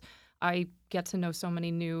 and I get to know so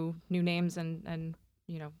many new names and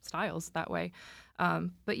styles that way.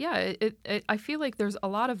 But yeah, I feel like there's a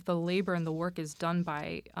lot of the labor and the work is done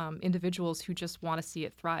by individuals who just want to see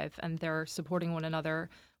it thrive, and they're supporting one another,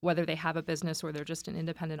 whether they have a business or they're just an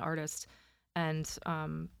independent artist. And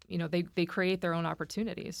they create their own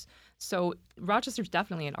opportunities. So Rochester's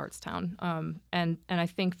definitely an arts town, and I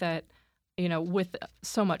think that with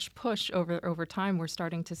so much push over time, we're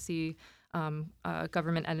starting to see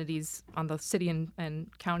government entities on the city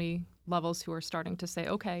and county levels who are starting to say,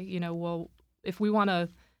 okay, well, if we want to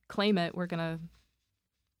claim it, we're gonna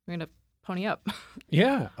pony up.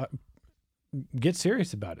 Yeah, get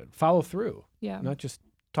serious about it. Follow through. Yeah, not just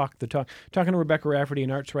talk the talk. Talking to Rebecca Rafferty,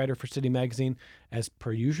 an arts writer for City Magazine. As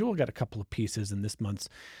per usual, got a couple of pieces in this month's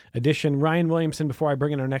edition. Ryan Williamson, before I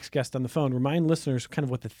bring in our next guest on the phone, remind listeners kind of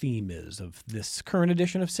what the theme is of this current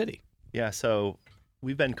edition of City. Yeah, so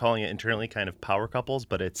we've been calling it internally kind of power couples,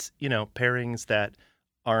 but it's, pairings that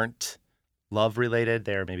aren't love related.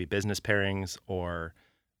 They're maybe business pairings or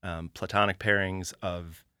platonic pairings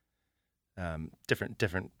of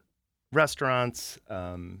different restaurants,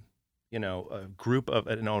 a group of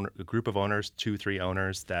owners, 2-3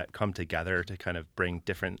 owners that come together to kind of bring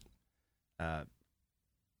different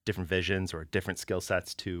visions or different skill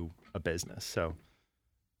sets to a business. So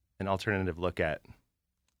an alternative look at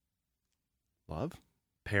love,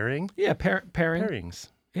 pairing. Yeah, pairing. Pairings.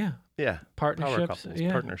 Yeah. Yeah. Partnerships. Power couples,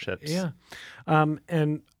 yeah. partnerships. Yeah.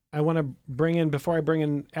 And I want to before I bring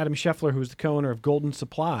in Adam Scheffler, who's the co-owner of Golden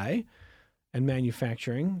Supply and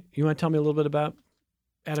Manufacturing, you want to tell me a little bit about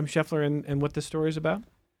Adam Scheffler and what this story is about?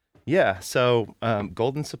 Yeah, so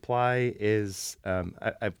Golden Supply is,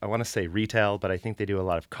 I want to say retail, but I think they do a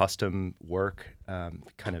lot of custom work,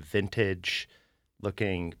 kind of vintage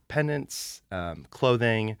looking pendants,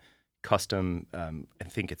 clothing, custom, I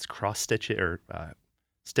think it's cross stitching or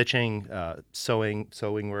stitching,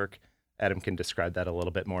 sewing work. Adam can describe that a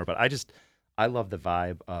little bit more, but I love the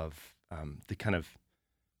vibe of the kind of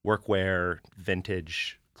workwear,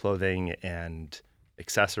 vintage clothing and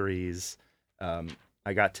accessories.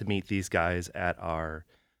 I got to meet these guys at our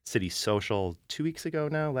city social 2 weeks ago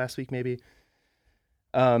now, last week maybe,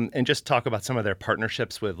 and just talk about some of their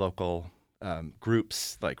partnerships with local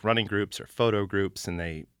groups, like running groups or photo groups, and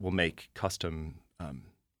they will make custom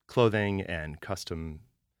clothing and custom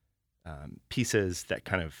pieces that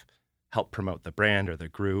kind of help promote the brand or the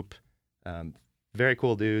group. Very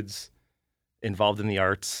cool dudes involved in the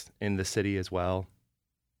arts in the city as well.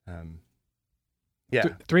 Yeah.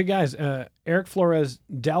 Three guys, Eric Flores,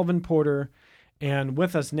 Dalvin Porter, and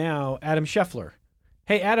with us now, Adam Scheffler.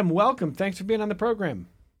 Hey, Adam, welcome. Thanks for being on the program.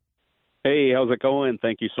 Hey, how's it going?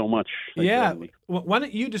 Thank you so much. Thanks for having me. Why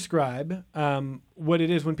don't you describe what it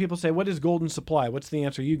is when people say, what is Golden Supply? What's the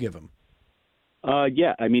answer you give them?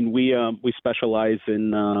 Yeah, I mean, we specialize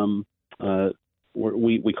in,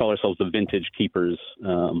 we call ourselves the Vintage Keepers.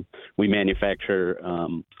 We manufacture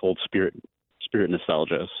old spirit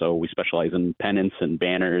nostalgia. So we specialize in pennants and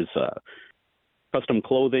banners, custom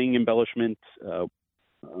clothing, embellishment.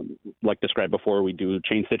 Like described before, we do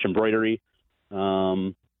chain stitch embroidery.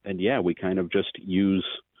 And yeah, we kind of just use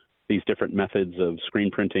these different methods of screen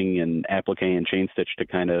printing and applique and chain stitch to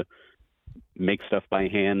kind of make stuff by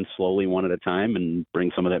hand slowly one at a time and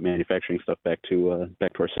bring some of that manufacturing stuff back to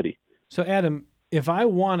our city. So Adam, if I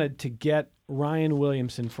wanted to get Ryan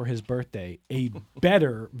Williamson for his birthday a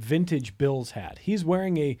better vintage Bills hat, he's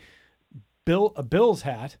wearing a Bills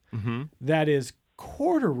hat that is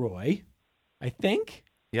corduroy, I think.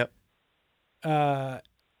 Yep.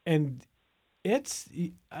 And it's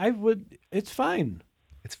fine.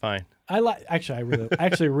 It's fine. I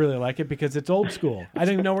actually really like it because it's old school. I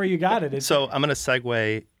don't even know where you got it. So I'm going to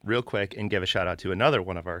segue real quick and give a shout out to another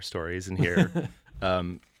one of our stories in here,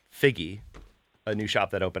 Figgy, a new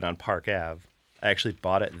shop that opened on Park Ave. I actually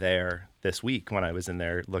bought it there this week when I was in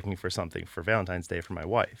there looking for something for Valentine's Day for my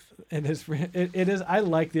wife. It is. I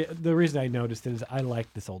like the reason I noticed it is I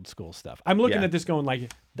like this old school stuff. I'm looking at this going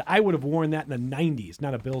like I would have worn that in the 90s,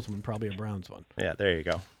 not a Bills one, probably a Browns one. Yeah, there you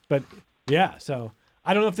go. But yeah, so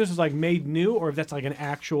I don't know if this was like made new or if that's like an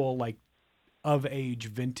actual like of age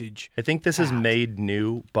vintage. I think this is made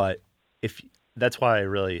new, but that's why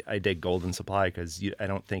I dig Golden Supply because I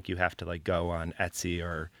don't think you have to like go on Etsy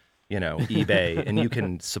or eBay, and you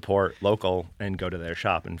can support local and go to their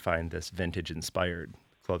shop and find this vintage inspired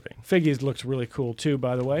clothing. Figgy's looks really cool too,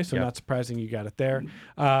 by the way, so not surprising you got it there.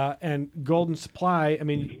 And Golden Supply, I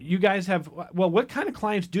mean, you guys have, what kind of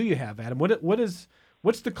clients do you have, Adam?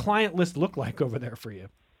 What's the client list look like over there for you?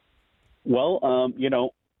 Well,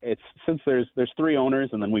 it's since there's three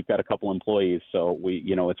owners and then we've got a couple employees, so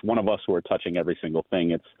it's one of us who are touching every single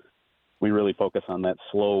thing. We really focus on that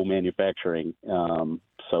slow manufacturing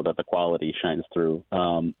so that the quality shines through.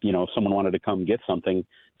 If someone wanted to come get something,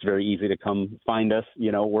 it's very easy to come find us,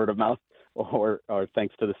 word of mouth or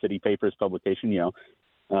thanks to the city paper's publication,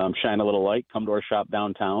 shine a little light, come to our shop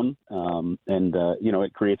downtown.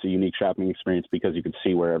 It creates a unique shopping experience because you can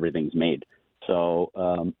see where everything's made.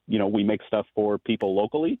 So, we make stuff for people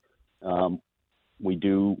locally. We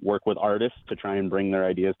do work with artists to try and bring their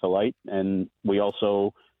ideas to light. And we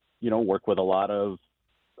also, work with a lot of,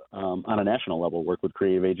 on a national level, work with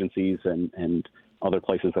creative agencies and other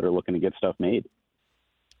places that are looking to get stuff made.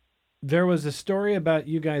 There was a story about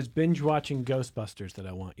you guys binge watching Ghostbusters that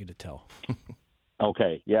I want you to tell.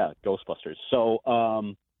 Okay, yeah, Ghostbusters.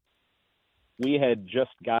 So we had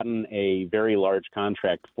just gotten a very large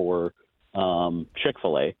contract for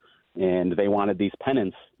Chick-fil-A, and they wanted these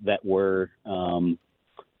pennants that were sewn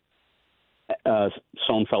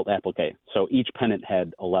felt applique. So each pennant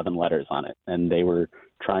had 11 letters on it, and they were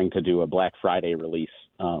trying to do a Black Friday release,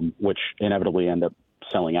 which inevitably ended up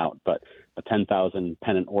selling out. But a 10,000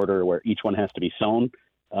 pennant order where each one has to be sewn,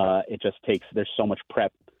 it just takes, there's so much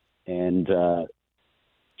prep and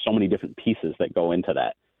so many different pieces that go into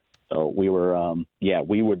that. So we were,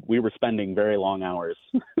 we were spending very long hours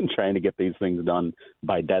trying to get these things done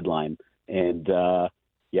by deadline. And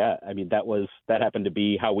that happened to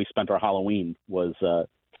be how we spent our Halloween, was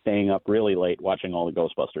staying up really late watching all the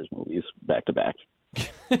Ghostbusters movies back to back.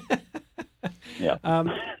 Yeah.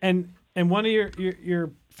 And one of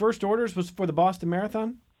your first orders was for the Boston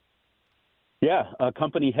Marathon? Yeah, a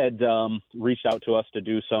company had reached out to us to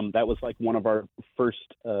do some. That was like one of our first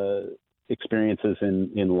experiences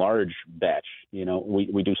in large batch.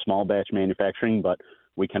 We do small batch manufacturing, but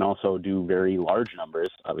we can also do very large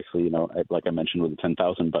numbers. Obviously, like I mentioned with the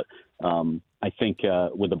 10,000. But I think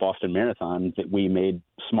with the Boston Marathon, that we made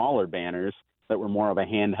smaller banners that were more of a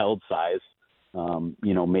handheld size.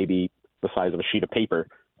 Maybe the size of a sheet of paper,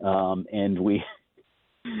 and we.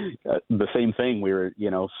 The same thing. We were,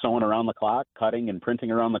 sewing around the clock, cutting and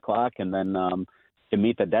printing around the clock, and then to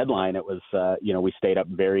meet the deadline, it was, we stayed up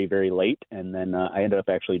very, very late, and then I ended up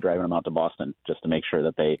actually driving them out to Boston just to make sure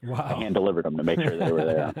that I hand delivered them to make sure they were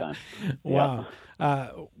there on time. Wow.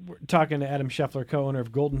 We're talking to Adam Scheffler, co-owner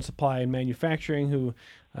of Golden Supply and Manufacturing, who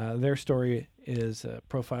their story is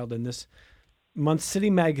profiled in this month's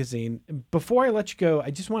City Magazine. Before I let you go,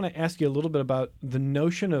 I just want to ask you a little bit about the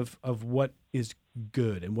notion of what is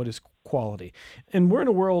good and what is quality. And we're in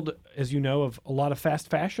a world, as you know, of a lot of fast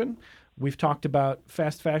fashion. We've talked about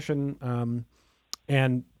fast fashion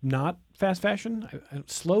and not fast fashion.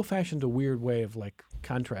 Slow fashion's a weird way of like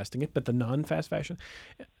contrasting it, but the non-fast fashion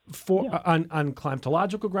on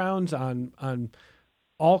climatological grounds, on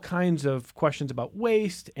all kinds of questions about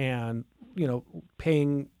waste and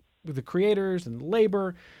paying the creators and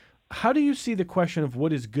labor. How do you see the question of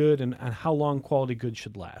what is good and how long quality goods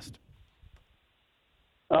should last?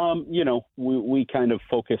 We kind of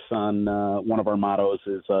focus on one of our mottos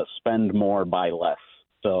is spend more, buy less.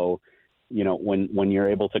 So, when you're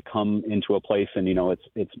able to come into a place and,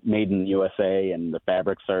 it's made in the USA and the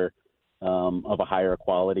fabrics are of a higher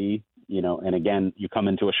quality, and again, you come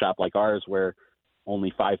into a shop like ours where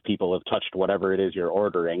only 5 people have touched whatever it is you're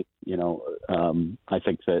ordering, I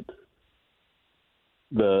think that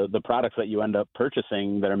the products that you end up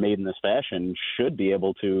purchasing that are made in this fashion should be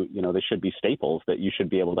able to, they should be staples that you should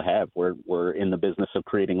be able to have. We're in the business of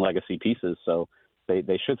creating legacy pieces, so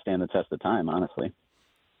they should stand the test of time, honestly.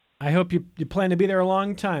 I hope you plan to be there a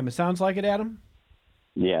long time. It sounds like it, Adam?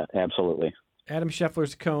 Yeah, absolutely. Adam Scheffler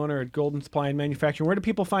is the co-owner at Golden Supply and Manufacturing. Where do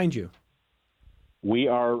people find you? We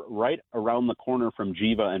are right around the corner from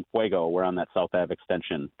Jiva and Fuego. We're on that South Ave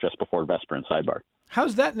extension just before Vesper and Sidebar.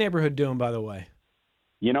 How's that neighborhood doing, by the way?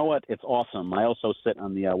 You know what? It's awesome. I also sit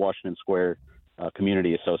on the Washington Square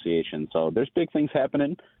Community Association. So there's big things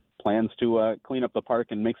happening, plans to clean up the park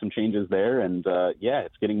and make some changes there. And,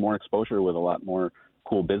 it's getting more exposure with a lot more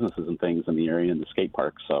cool businesses and things in the area and the skate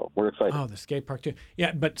park. So we're excited. Oh, the skate park, too.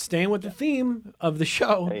 Yeah, but staying with the theme of the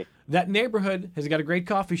show, that neighborhood has got a great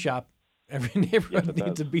coffee shop. Every neighborhood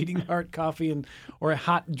needs a beating heart coffee or a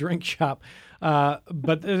hot drink shop.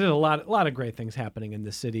 But there's a lot of great things happening in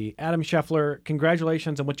the city. Adam Scheffler,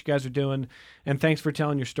 congratulations on what you guys are doing, and thanks for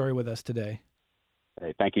telling your story with us today.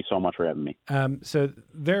 Hey, thank you so much for having me. So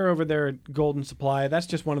they're over there at Golden Supply. That's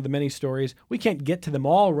just one of the many stories. We can't get to them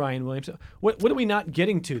all, Ryan Williams. What are we not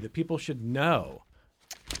getting to that people should know?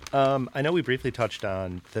 I know we briefly touched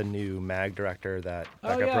on the new MAG director that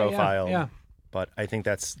Becca profiled. Yeah. But I think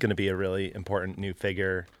that's going to be a really important new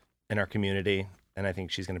figure in our community, and I think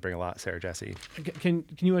she's going to bring a lot. Sarah Jesse. Can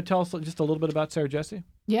you tell us just a little bit about Sarah Jesse?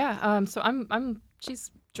 Yeah. So she's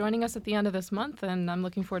joining us at the end of this month, and I'm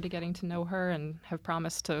looking forward to getting to know her, and have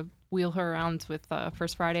promised to wheel her around with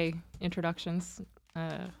First Friday introductions.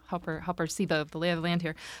 Help her see the lay of the land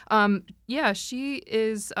here. She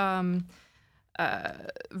is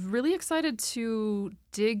really excited to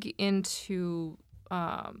dig into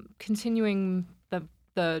continuing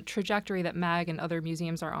the trajectory that MAG and other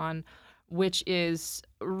museums are on, which is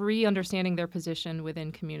re-understanding their position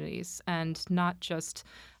within communities and not just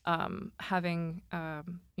having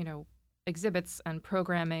exhibits and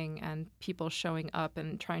programming and people showing up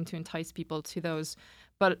and trying to entice people to those,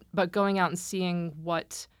 but going out and seeing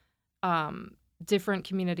what different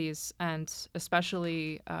communities and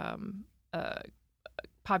especially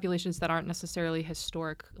populations that aren't necessarily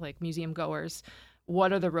historic, like museum goers,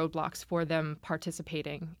 what are the roadblocks for them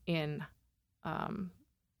participating in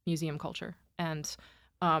museum culture, and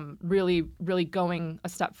really going a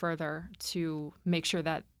step further to make sure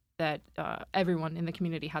that everyone in the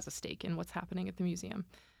community has a stake in what's happening at the museum.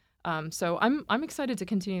 So I'm excited to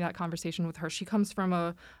continue that conversation with her. She comes from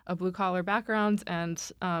a blue collar background and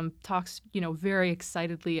talks, very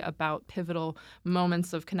excitedly about pivotal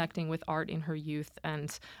moments of connecting with art in her youth.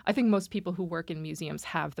 And I think most people who work in museums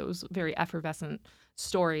have those very effervescent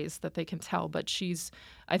stories that they can tell. But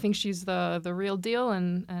I think she's the real deal,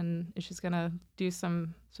 and she's gonna do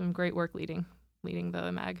some great work leading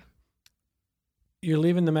the MAG. You're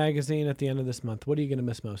leaving the magazine at the end of this month. What are you going to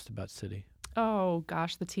miss most about City? Oh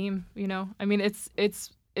gosh, the team. I mean, it's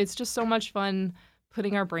just so much fun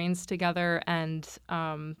putting our brains together and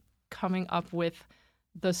coming up with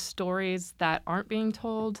the stories that aren't being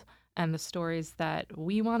told and the stories that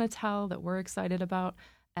we want to tell, that we're excited about,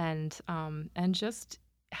 and just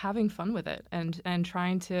having fun with it and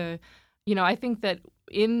trying to, I think that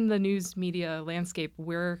in the news media landscape,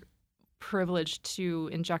 we're privileged to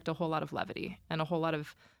inject a whole lot of levity and a whole lot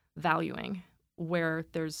of valuing, where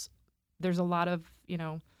there's a lot of,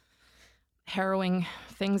 harrowing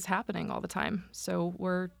things happening all the time. So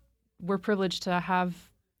we're privileged to have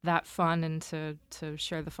that fun and to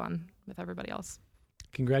share the fun with everybody else.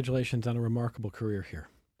 Congratulations on a remarkable career here.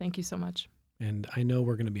 Thank you so much. And I know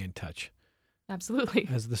we're going to be in touch. Absolutely.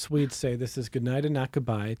 As the Swedes say, this is good night and not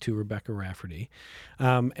goodbye to Rebecca Rafferty.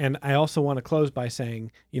 And I also want to close by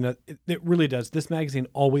saying, it really does. This magazine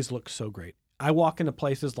always looks so great. I walk into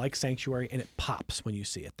places like Sanctuary and it pops when you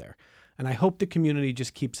see it there. And I hope the community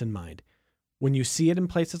just keeps in mind, when you see it in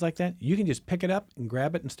places like that, you can just pick it up and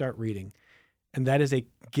grab it and start reading. And that is a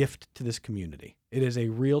gift to this community. It is a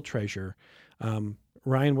real treasure.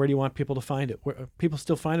 Ryan, where do you want people to find it? People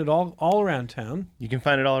still find it all around town. You can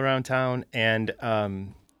find it all around town. And,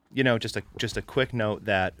 just a quick note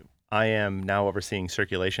that I am now overseeing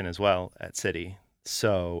circulation as well at City.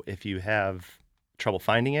 So if you have trouble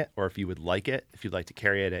finding it, or if you would like it, if you'd like to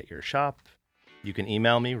carry it at your shop, you can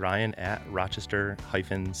email me, Ryan at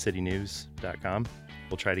rochester-citynews.com.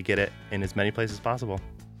 We'll try to get it in as many places as possible.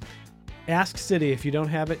 Ask City if you don't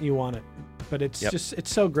have it and you want it. But it's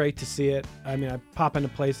it's so great to see it. I mean, I pop into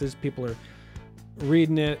places, people are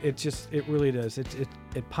reading it. It really does. It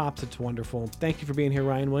pops. It's wonderful. Thank you for being here,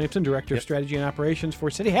 Ryan Williamson, Director of Strategy and Operations for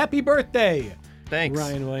City. Happy birthday! Thanks.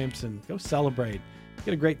 Ryan Williamson. Go celebrate.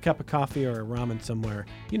 Get a great cup of coffee or a ramen somewhere.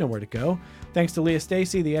 You know where to go. Thanks to Leah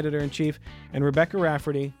Stacy, the editor-in-chief, and Rebecca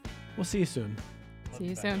Rafferty. We'll see you soon. See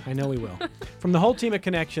you soon. I know we will. From the whole team at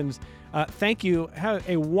Connections, thank you. Have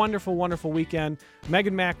a wonderful, wonderful weekend.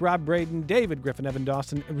 Megan Mack, Rob Braden, David Griffin, Evan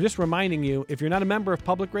Dawson. Just reminding you, if you're not a member of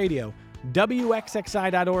Public Radio,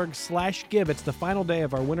 WXXI.org/give. It's the final day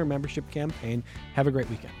of our winter membership campaign. Have a great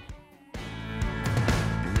weekend.